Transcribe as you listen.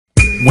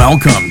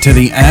Welcome to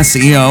the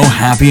SEO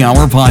Happy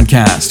Hour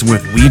podcast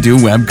with We Do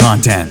Web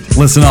Content.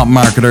 Listen up,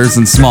 marketers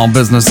and small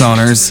business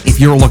owners. If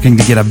you're looking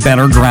to get a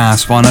better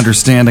grasp on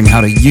understanding how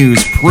to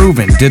use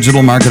proven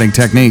digital marketing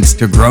techniques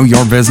to grow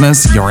your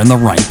business, you're in the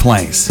right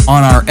place.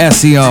 On our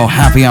SEO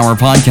Happy Hour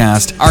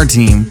podcast, our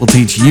team will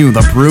teach you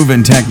the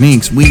proven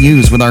techniques we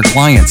use with our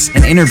clients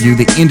and interview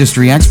the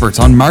industry experts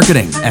on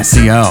marketing,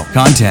 SEO,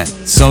 content,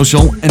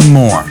 social, and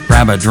more.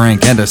 Grab a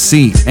drink and a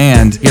seat,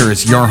 and here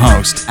is your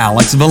host,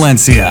 Alex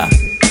Valencia.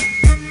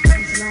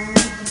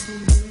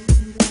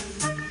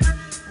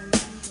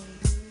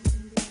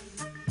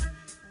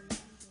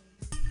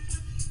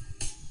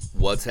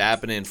 What's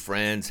happening,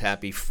 friends?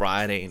 Happy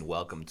Friday, and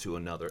welcome to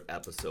another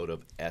episode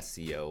of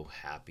SEO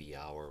Happy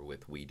Hour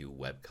with We Do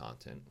Web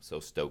Content.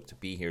 So stoked to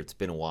be here. It's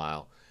been a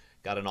while.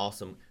 Got an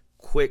awesome,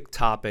 quick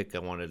topic I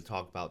wanted to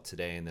talk about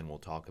today, and then we'll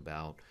talk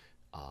about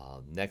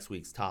next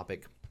week's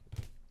topic.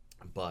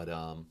 But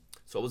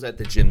so I was at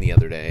the gym the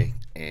other day,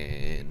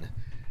 and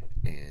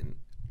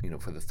you know,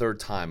 for the third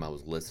time, I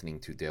was listening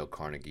to Dale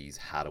Carnegie's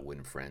How to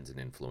Win Friends and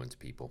Influence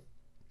People.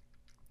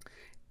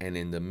 And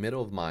in the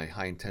middle of my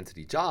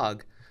high-intensity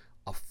jog,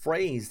 a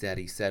phrase that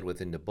he said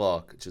within the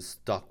book just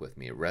stuck with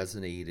me. It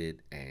resonated,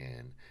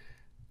 and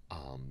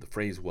the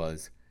phrase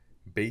was,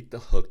 bait the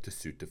hook to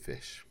suit the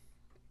fish.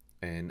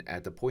 And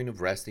at the point of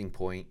resting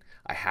point,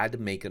 I had to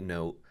make a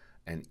note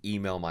and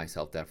email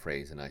myself that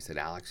phrase. And I said,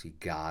 Alex, you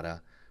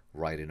gotta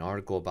write an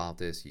article about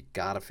this. You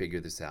gotta figure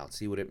this out,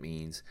 see what it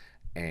means,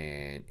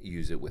 and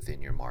use it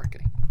within your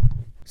marketing.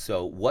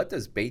 So what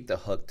does bait the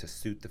hook to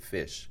suit the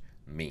fish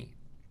mean?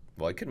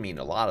 Well, it could mean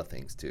a lot of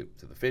things to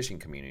the fishing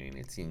community, and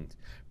it seems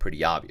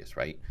pretty obvious,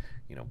 right?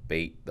 You know,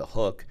 bait the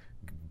hook,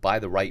 buy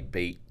the right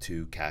bait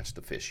to catch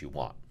the fish you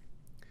want.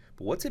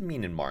 But what's it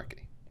mean in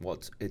marketing? Well,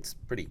 it's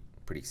pretty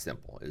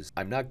simple.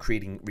 I'm not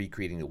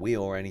recreating the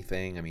wheel or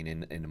anything. I mean,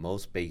 in the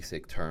most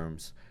basic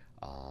terms,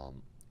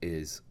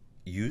 is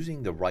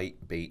using the right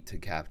bait to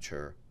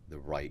capture the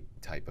right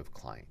type of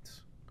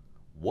clients.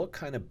 What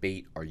kind of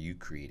bait are you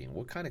creating?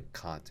 What kind of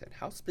content?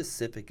 How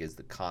specific is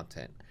the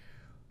content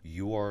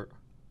you're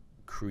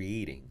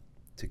creating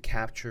to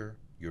capture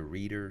your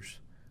readers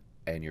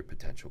and your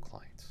potential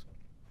clients?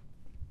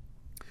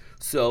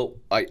 So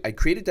I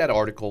created that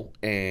article,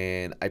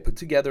 and I put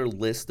together a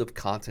list of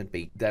content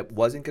bait that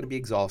wasn't going to be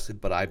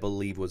exhaustive, but I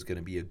believe was going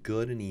to be a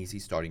good and easy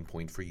starting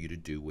point for you to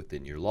do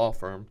within your law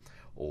firm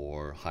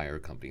or hire a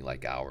company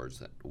like ours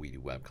that We Do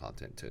Web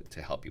Content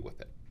to help you with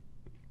it.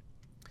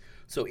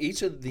 So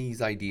each of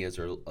these ideas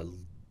are a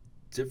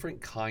different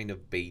kind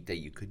of bait that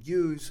you could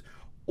use,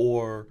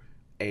 or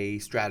a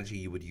strategy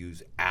you would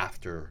use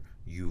after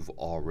you've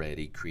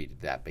already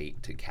created that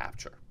bait to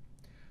capture.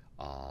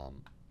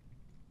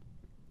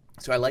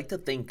 So I like to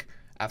think,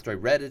 after I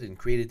read it and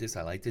created this,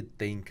 I like to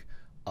think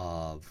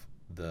of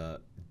the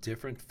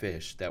different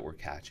fish that we're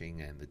catching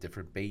and the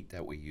different bait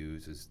that we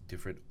use as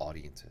different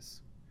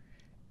audiences.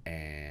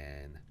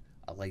 And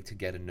I like to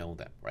get to know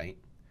them, right?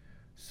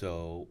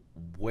 So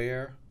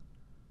where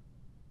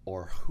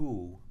or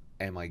who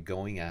am I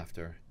going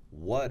after?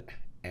 What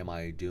am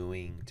I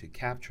doing to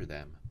capture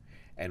them?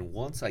 And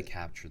once I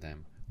capture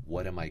them,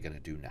 what am I going to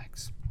do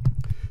next?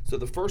 So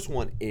the first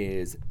one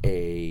is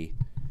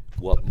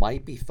what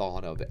might be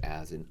thought of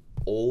as an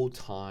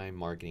old-time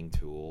marketing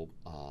tool,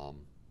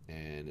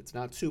 and it's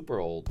not super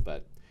old,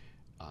 but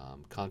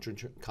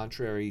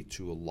contrary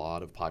to a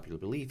lot of popular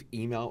belief,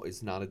 email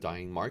is not a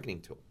dying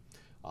marketing tool.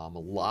 A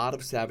lot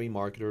of savvy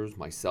marketers,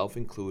 myself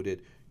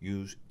included,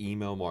 use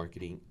email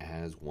marketing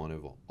as one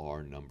of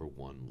our number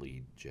one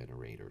lead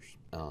generators.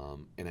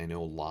 And I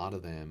know a lot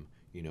of them,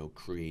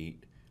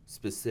 create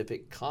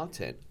specific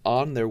content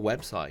on their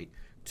website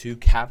to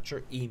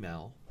capture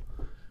email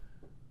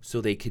so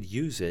they could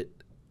use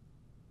it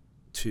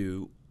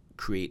to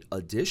create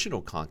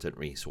additional content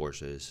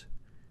resources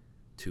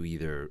to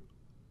either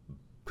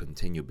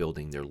continue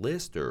building their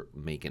list or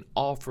make an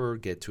offer,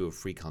 get to a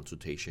free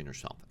consultation or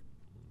something.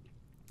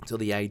 So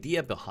the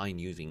idea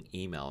behind using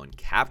email and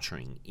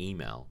capturing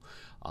email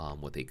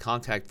with a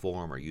contact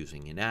form or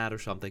using an ad or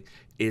something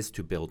is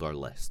to build our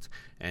list.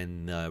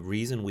 And the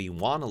reason we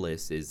want a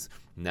list is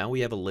now we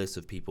have a list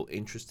of people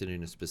interested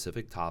in a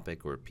specific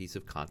topic or a piece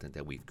of content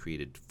that we've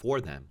created for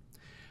them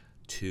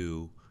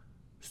to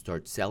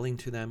start selling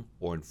to them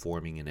or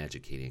informing and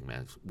educating them,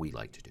 as we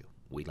like to do.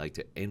 We like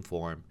to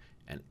inform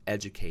and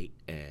educate,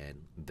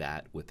 and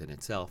that within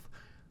itself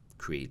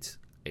creates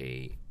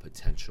a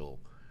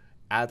potential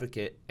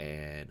advocate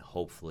and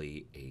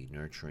hopefully a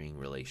nurturing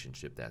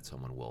relationship that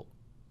someone will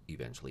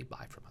eventually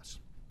buy from us.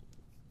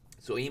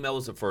 So email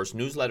is the first,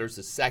 newsletters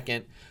the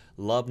second.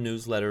 Love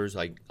newsletters.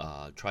 I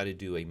try to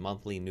do a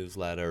monthly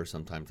newsletter.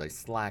 Sometimes I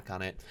slack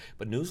on it,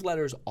 but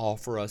newsletters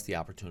offer us the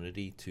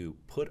opportunity to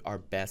put our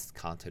best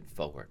content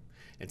forward.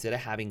 Instead of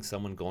having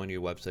someone go onto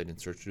your website and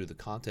search through the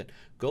content,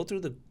 go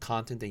through the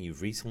content that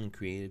you've recently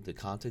created, the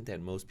content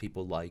that most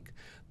people like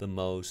the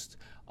most,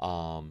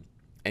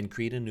 and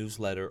create a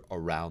newsletter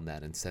around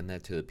that and send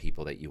that to the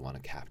people that you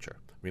want to capture.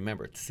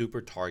 remember, it's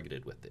super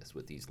targeted with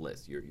these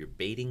lists. You're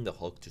baiting the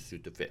hook to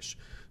suit the fish.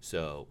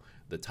 So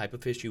the type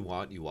of fish you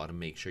want to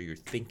make sure you're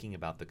thinking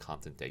about the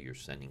content that you're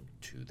sending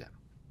to them.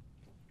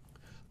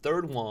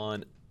 Third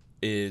one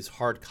is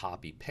hard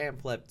copy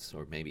pamphlets,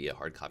 or maybe a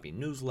hard copy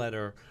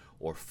newsletter,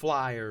 or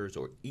flyers,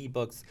 or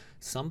ebooks,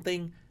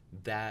 something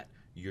that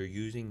you're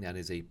using that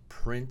is a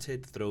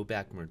printed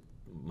throwback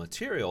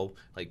material,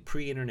 like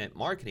pre-internet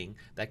marketing,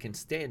 that can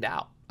stand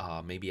out,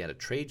 maybe at a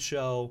trade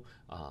show.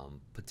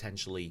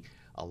 Potentially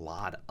a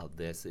lot of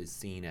this is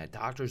seen at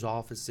doctor's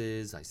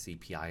offices. I see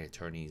PI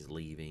attorneys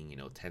leaving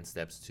 10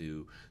 steps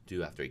to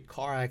do after a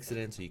car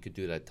accident, so you could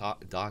do that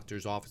at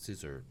doctor's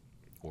offices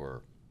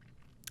or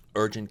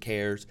urgent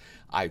cares.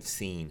 I've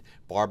seen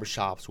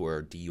barbershops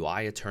where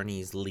DUI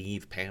attorneys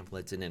leave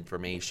pamphlets and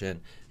information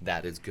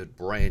that is good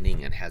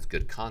branding and has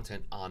good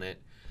content on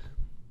it.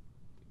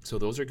 So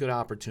those are good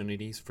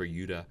opportunities for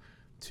you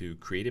to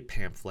create a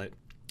pamphlet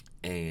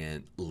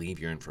and leave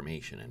your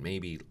information, and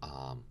maybe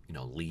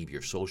leave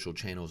your social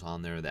channels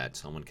on there that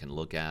someone can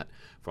look at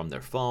from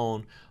their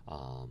phone.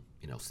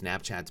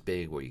 Snapchat's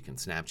big, where you can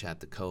Snapchat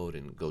the code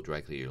and go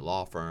directly to your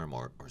law firm,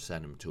 or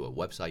send them to a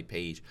website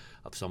page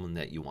of someone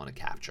that you want to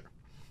capture.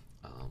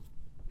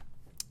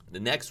 The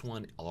next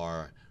one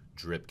are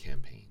drip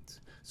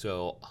campaigns.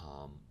 So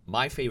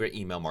my favorite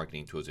email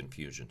marketing tool is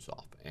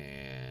Infusionsoft,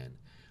 and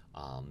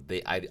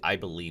I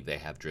believe they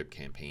have drip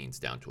campaigns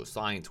down to a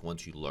science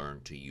once you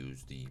learn to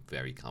use the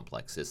very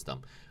complex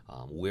system.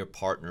 We're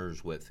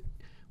partners with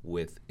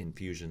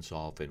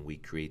Infusionsoft, and we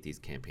create these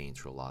campaigns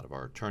for a lot of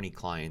our attorney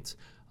clients,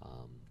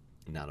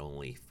 not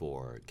only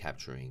for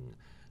capturing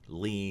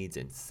leads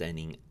and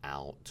sending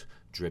out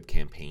drip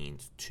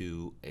campaigns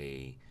to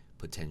a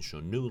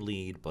potential new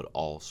lead, but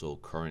also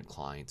current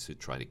clients to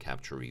try to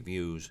capture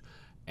reviews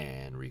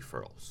and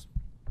referrals.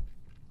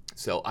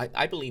 So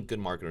I believe good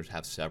marketers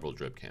have several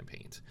drip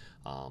campaigns.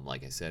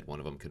 Like I said, one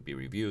of them could be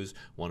reviews.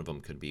 One of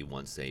them could be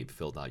once they've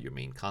filled out your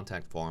main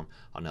contact form.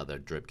 Another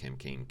drip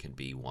campaign can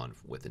be one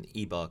with an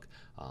ebook.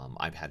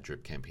 I've had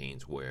drip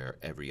campaigns where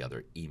every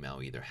other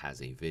email either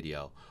has a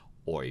video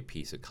or a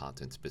piece of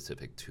content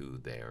specific to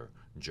their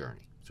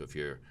journey. So if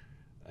you're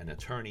an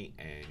attorney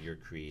and you're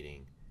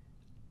creating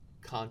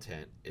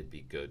content, it'd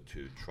be good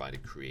to try to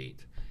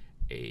create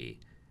a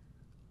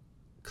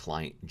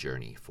client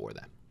journey for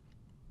them.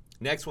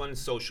 Next one is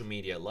social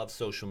media. I love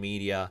social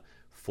media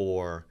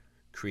for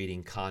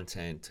creating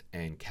content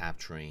and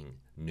capturing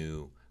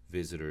new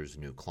visitors,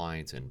 new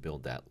clients, and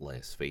build that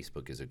list.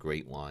 Facebook is a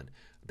great one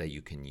that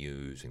you can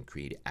use and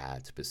create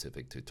ads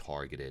specific to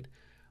targeted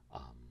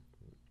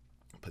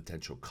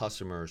potential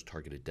customers,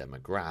 targeted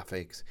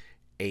demographics,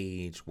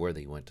 age, where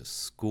they went to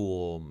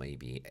school,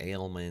 maybe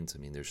ailments. I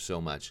mean, there's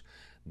so much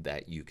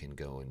that you can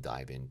go and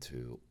dive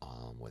into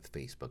with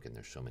Facebook, and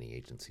there's so many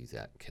agencies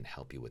that can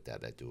help you with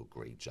that do a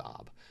great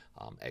job.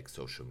 X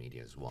Social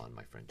Media is one.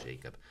 My friend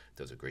Jacob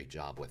does a great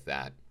job with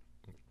that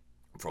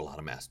for a lot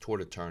of mass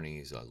tort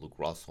attorneys, Luke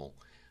Russell.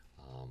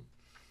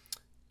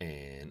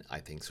 And I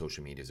think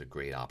social media is a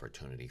great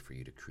opportunity for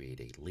you to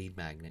create a lead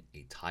magnet,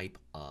 a type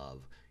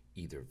of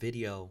either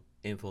video,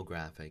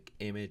 infographic,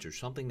 image, or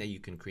something that you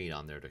can create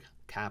on there to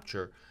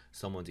capture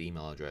someone's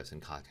email address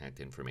and contact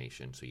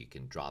information, so you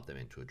can drop them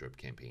into a drip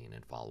campaign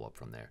and follow up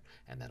from there,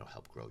 and that'll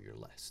help grow your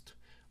list.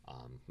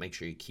 Make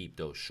sure you keep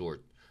those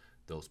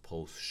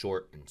posts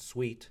short and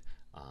sweet,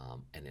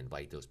 and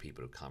invite those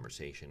people to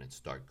conversation and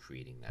start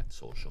creating that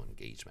social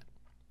engagement.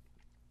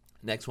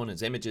 Next one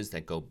is images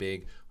that go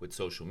big with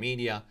social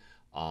media.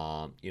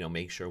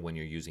 Make sure when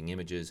you're using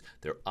images,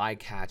 they're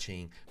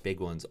eye-catching. Big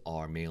ones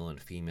are male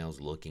and females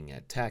looking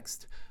at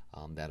text,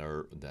 that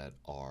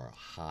are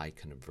high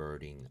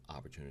converting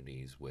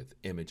opportunities with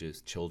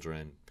images.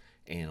 Children,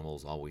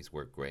 animals always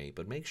work great,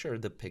 but make sure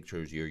the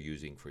pictures you're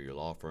using for your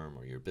law firm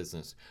or your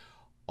business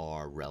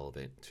are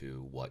relevant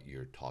to what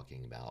you're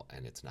talking about,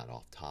 and it's not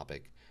off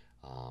topic,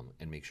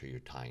 and make sure you're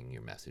tying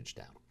your message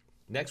down.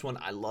 Next one,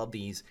 I love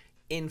these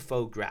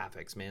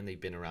infographics. Man, they've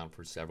been around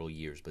for several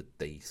years, but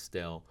they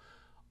still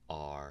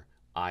are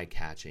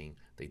eye-catching.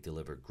 They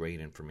deliver great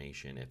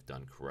information if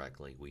done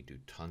correctly. We do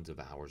tons of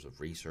hours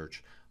of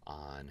research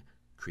on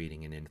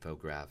creating an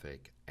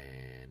infographic,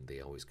 and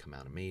they always come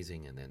out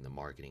amazing, and then the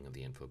marketing of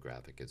the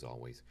infographic is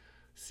always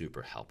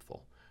super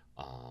helpful.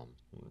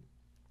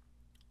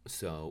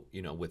 So,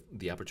 with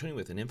the opportunity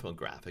with an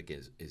infographic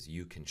is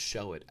you can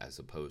show it as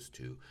opposed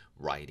to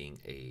writing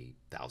a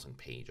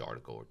 1,000-page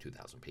article or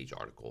 2,000-page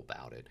article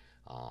about it.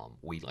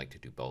 We like to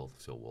do both,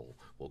 so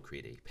we'll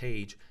create a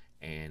page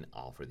and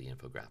offer the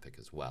infographic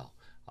as well.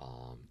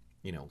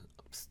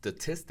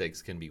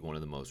 Statistics can be one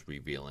of the most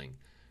revealing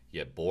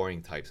yet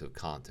boring types of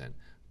content,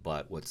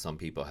 but what some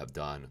people have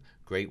done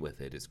great with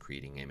it is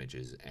creating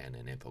images and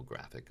an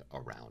infographic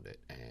around it.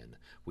 And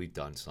we've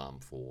done some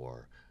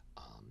for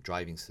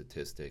driving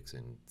statistics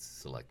and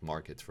select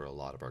markets for a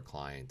lot of our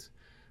clients.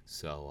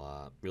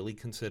 So really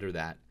consider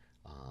that.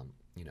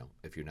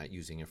 If you're not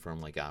using a firm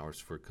like ours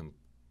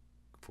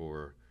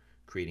for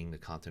creating the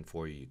content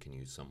for you, you can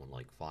use someone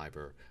like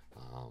Fiverr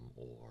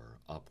or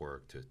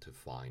Upwork to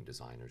find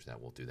designers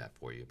that will do that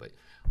for you. But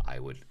I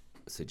would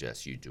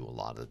suggest you do a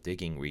lot of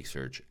digging,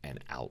 research, and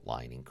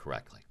outlining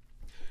correctly.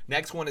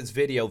 Next one is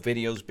video.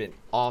 Video's been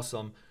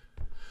awesome.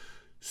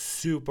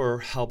 Super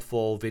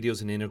helpful. Video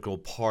is an integral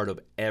part of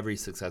every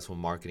successful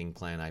marketing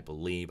plan, I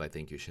believe. I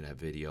think you should have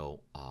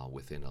video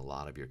within a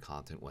lot of your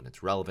content when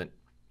it's relevant.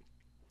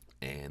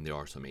 And there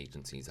are some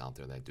agencies out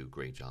there that do a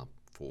great job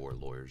for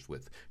lawyers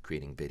with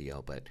creating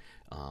video. But,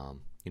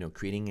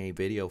 creating a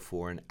video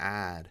for an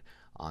ad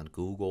on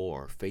Google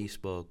or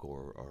Facebook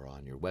or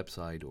on your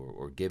website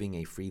or giving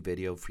a free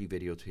video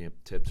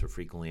tips or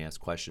frequently asked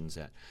questions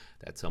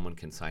that someone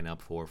can sign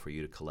up for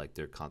you to collect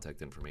their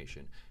contact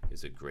information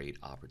is a great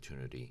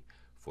opportunity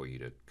for you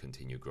to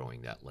continue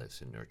growing that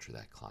list and nurture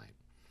that client.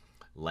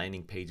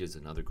 Landing pages,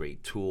 another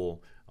great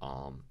tool.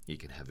 You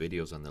can have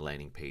videos on the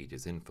landing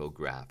pages,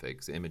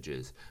 infographics,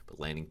 images, but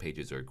landing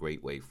pages are a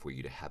great way for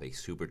you to have a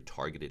super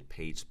targeted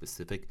page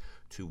specific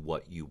to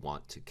what you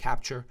want to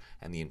capture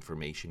and the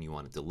information you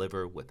want to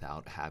deliver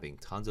without having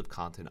tons of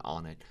content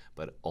on it,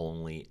 but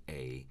only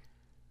a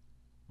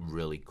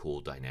really cool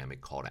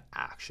dynamic call to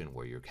action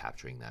where you're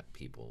capturing that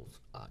people's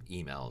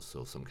emails.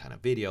 So some kind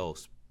of video,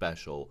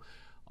 special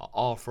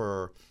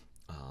offer,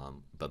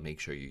 but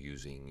make sure you're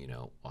using,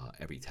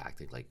 every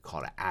tactic like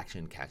call to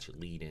action, catch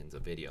lead-ins, a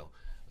video,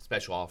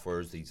 special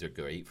offers. These are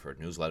great for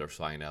newsletter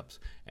signups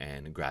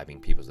and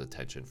grabbing people's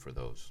attention for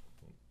those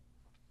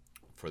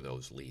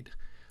lead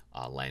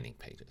landing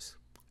pages.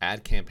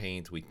 Ad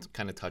campaigns, we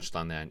kind of touched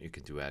on that. You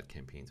can do ad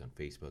campaigns on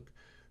Facebook,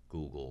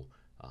 Google,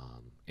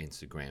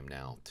 Instagram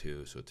now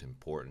too. So it's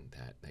important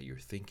that you're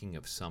thinking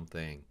of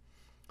something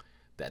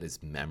that is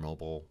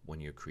memorable when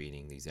you're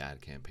creating these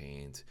ad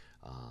campaigns.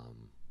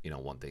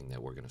 One thing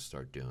that we're going to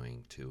start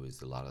doing too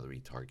is a lot of the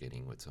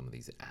retargeting with some of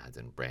these ads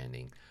and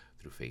branding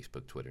through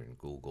Facebook, Twitter, and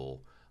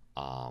Google.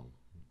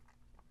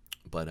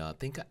 But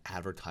think of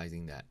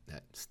advertising that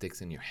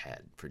sticks in your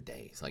head for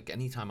days. Like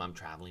anytime I'm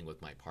traveling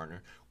with my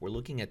partner, we're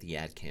looking at the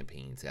ad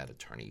campaigns that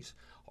attorneys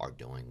are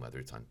doing, whether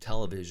it's on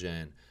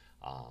television.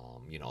 A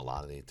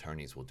lot of the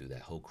attorneys will do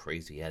that whole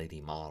crazy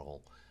editing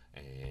model,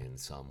 and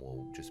some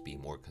will just be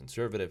more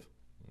conservative.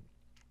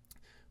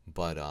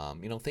 But,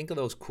 think of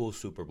those cool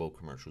Super Bowl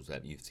commercials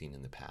that you've seen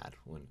in the past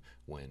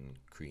when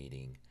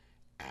creating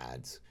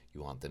ads.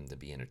 You want them to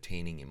be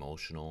entertaining,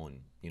 emotional,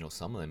 and,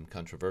 some of them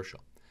controversial.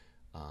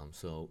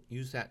 So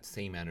use that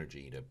same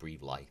energy to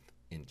breathe life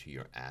into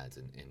your ads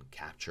and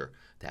capture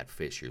that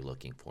fish you're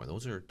looking for.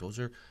 Those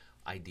are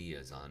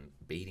ideas on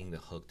baiting the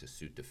hook to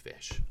suit the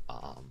fish.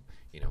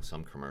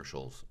 Some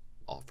commercials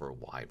offer a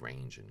wide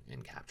range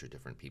and capture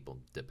different people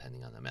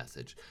depending on the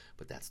message,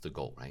 but that's the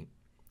goal, right?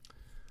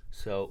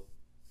 So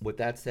with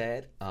that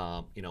said,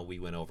 we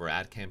went over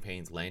ad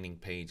campaigns, landing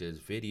pages,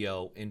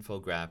 video,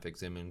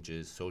 infographics,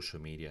 images, social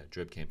media,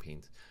 drip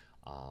campaigns,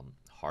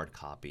 hard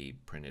copy,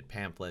 printed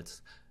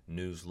pamphlets,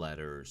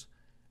 newsletters,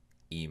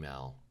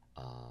 email.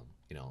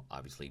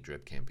 Obviously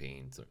drip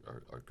campaigns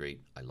are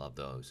great. I love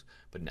those.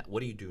 But now, what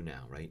do you do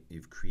now, right?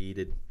 You've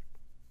created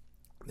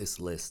this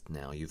list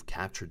now. You've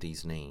captured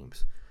these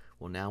names.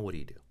 Well, now what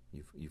do?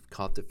 You've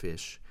caught the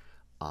fish,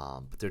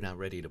 but they're not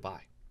ready to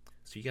buy.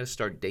 So you got to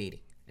start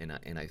dating.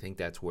 And I think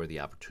that's where the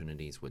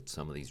opportunities with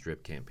some of these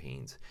drip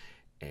campaigns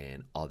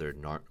and other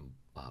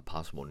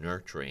possible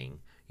nurturing,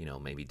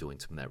 maybe doing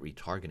some of that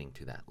retargeting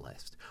to that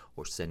list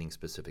or sending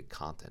specific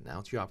content. Now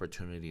it's your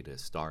opportunity to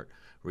start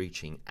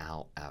reaching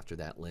out after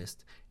that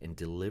list and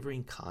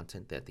delivering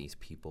content that these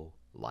people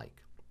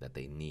like, that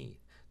they need,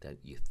 that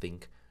you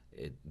think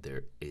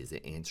there is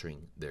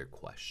answering their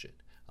question.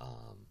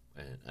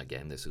 And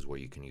again, this is where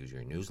you can use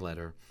your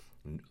newsletter.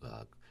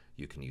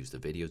 You can use the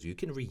videos. You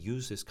can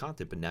reuse this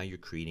content, but now you're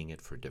creating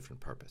it for a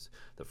different purpose.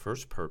 The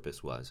first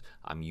purpose was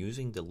I'm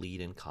using the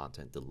lead-in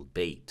content, the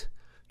bait,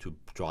 to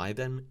drive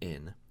them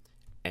in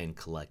and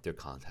collect their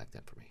contact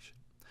information.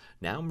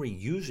 Now I'm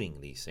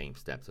reusing these same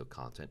steps of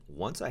content.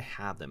 Once I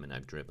have them and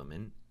I've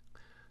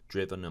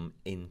driven them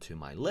into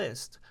my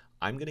list,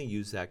 I'm going to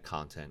use that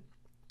content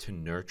to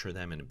nurture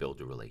them and build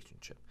a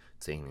relationship,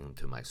 sending them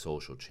to my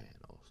social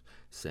channels,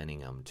 sending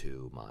them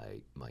to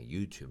my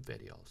YouTube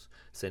videos,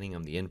 sending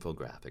them the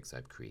infographics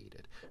I've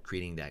created,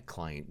 creating that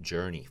client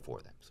journey for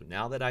them. So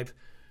now that I've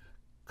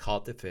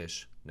caught the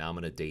fish, now I'm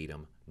going to date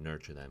them,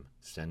 nurture them,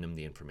 send them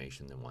the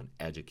information they want,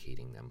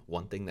 educating them.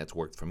 One thing that's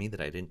worked for me that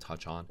I didn't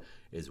touch on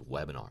is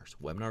webinars.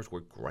 Webinars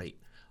work great.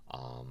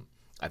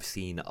 I've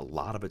seen a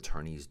lot of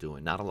attorneys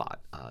doing, not a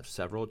lot,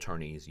 several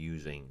attorneys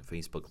using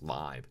Facebook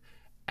Live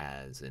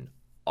as an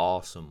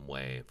awesome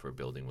way for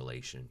building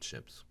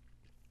relationships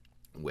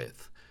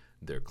with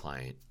their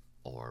client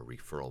or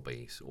referral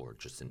base or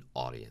just an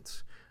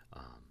audience.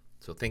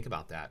 So think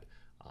about that.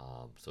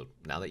 So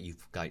now that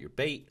you've got your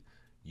bait,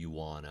 you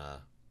want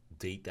to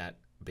date that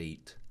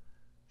bait,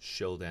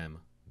 show them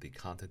the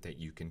content that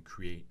you can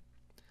create,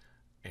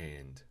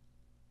 and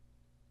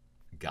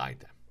guide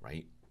them,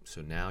 right?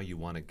 So now you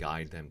want to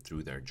guide them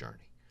through their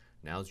journey.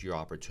 Now's your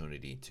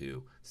opportunity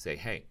to say,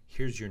 hey,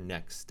 here's your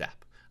next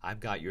step. I've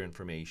got your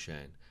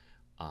information.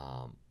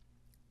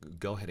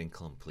 Go ahead and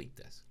complete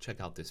this.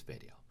 Check out this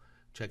video.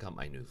 Check out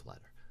my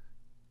newsletter.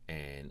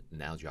 And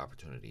now's your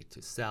opportunity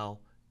to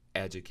sell,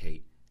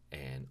 educate,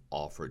 and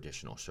offer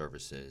additional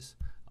services.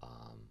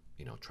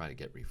 Try to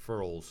get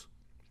referrals.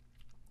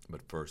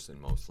 But first and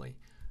mostly,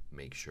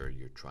 make sure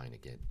you're trying to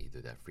get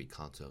either that free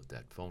consult,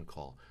 that phone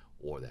call,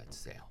 or that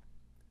sale.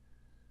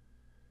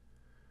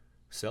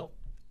 So,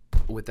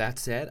 with that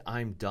said,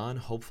 I'm done.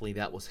 Hopefully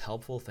that was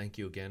helpful. Thank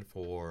you again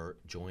for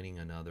joining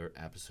another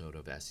episode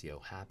of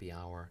SEO Happy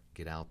Hour.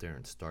 Get out there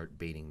and start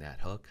baiting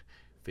that hook,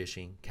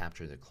 fishing,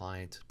 capture the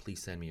client.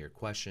 Please send me your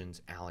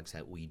questions,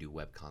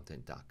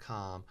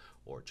 alex@wedowebcontent.com,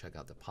 or check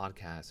out the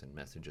podcast and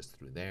message us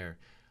through there.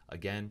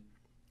 Again,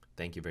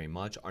 thank you very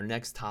much. Our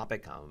next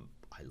topic, I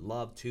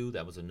love too.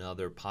 That was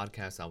another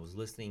podcast I was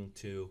listening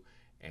to,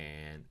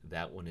 and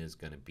that one is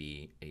going to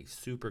be a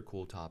super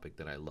cool topic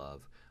that I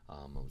love.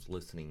 I was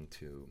listening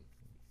to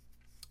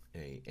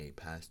a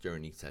pastor,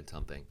 and he said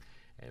something,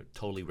 and it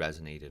totally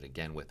resonated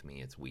again with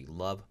me. It's we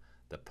love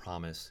the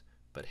promise,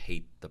 but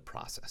hate the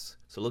process.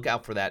 So look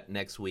out for that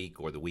next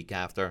week or the week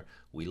after.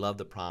 We love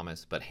the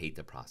promise, but hate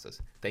the process.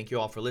 Thank you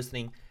all for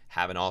listening.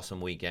 Have an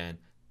awesome weekend.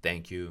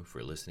 Thank you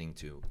for listening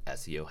to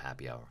SEO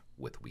Happy Hour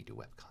with We Do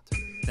Web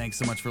Content. Thanks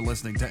so much for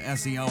listening to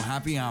SEO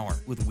Happy Hour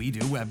with We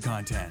Do Web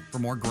Content. For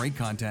more great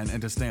content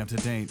and to stay up to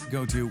date,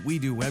 go to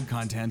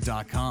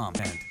WeDoWebContent.com,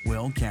 and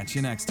we'll catch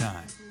you next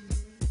time.